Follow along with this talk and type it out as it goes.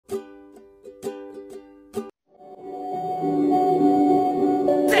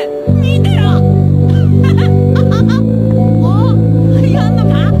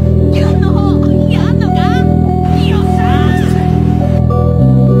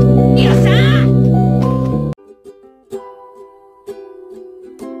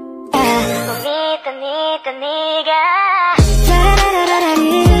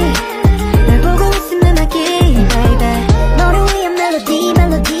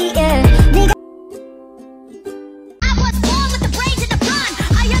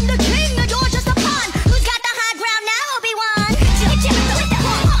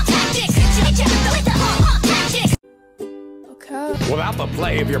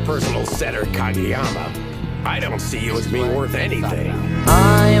your personal setter, Kageyama, I don't see you as being worth anything.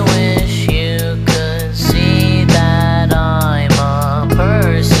 I wish you could see that I'm a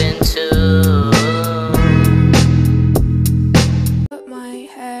person too. My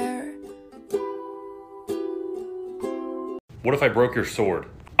hair. What if I broke your sword?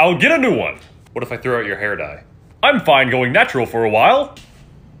 I'll get a new one! What if I threw out your hair dye? I'm fine going natural for a while!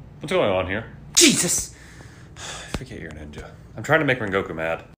 What's going on here? Jesus! Forget you're a ninja. I'm trying to make Rengoku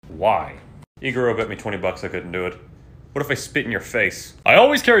mad. Why? Igoro bet me 20 bucks I couldn't do it. What if I spit in your face? I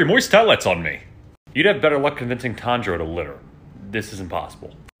always carry moist towelettes on me. You'd have better luck convincing Tanjiro to litter. This is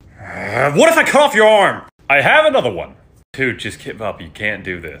impossible. What if I cut off your arm? I have another one. Dude, just give up. You can't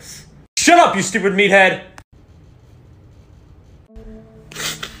do this. Shut up, you stupid meathead!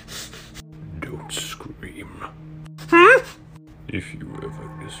 Don't scream. Huh? If you ever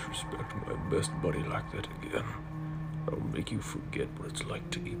disrespect my best buddy like that again, I'll make you forget what it's like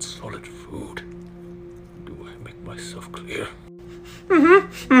to eat solid food. Do I make myself clear?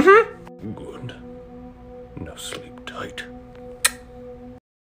 Good. Now sleep tight.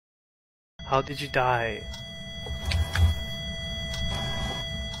 How did you die?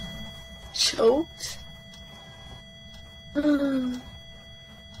 Choked? Oh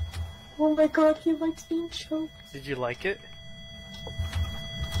my god, he likes being choked. Did you like it?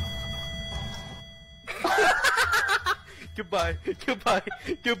 Goodbye, goodbye,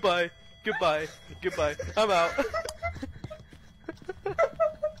 goodbye, goodbye, goodbye. I'm out.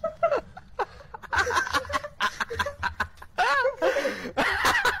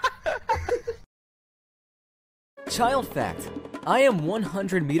 Child fact: I am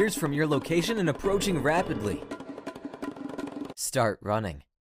 100 meters from your location and approaching rapidly. Start running.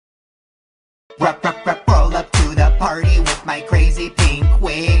 Roll up to the party with my crazy pink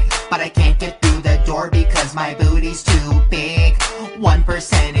wig, but I can't get through the door because my booty's too big.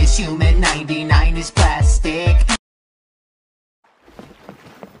 1% is human, 99 is plastic.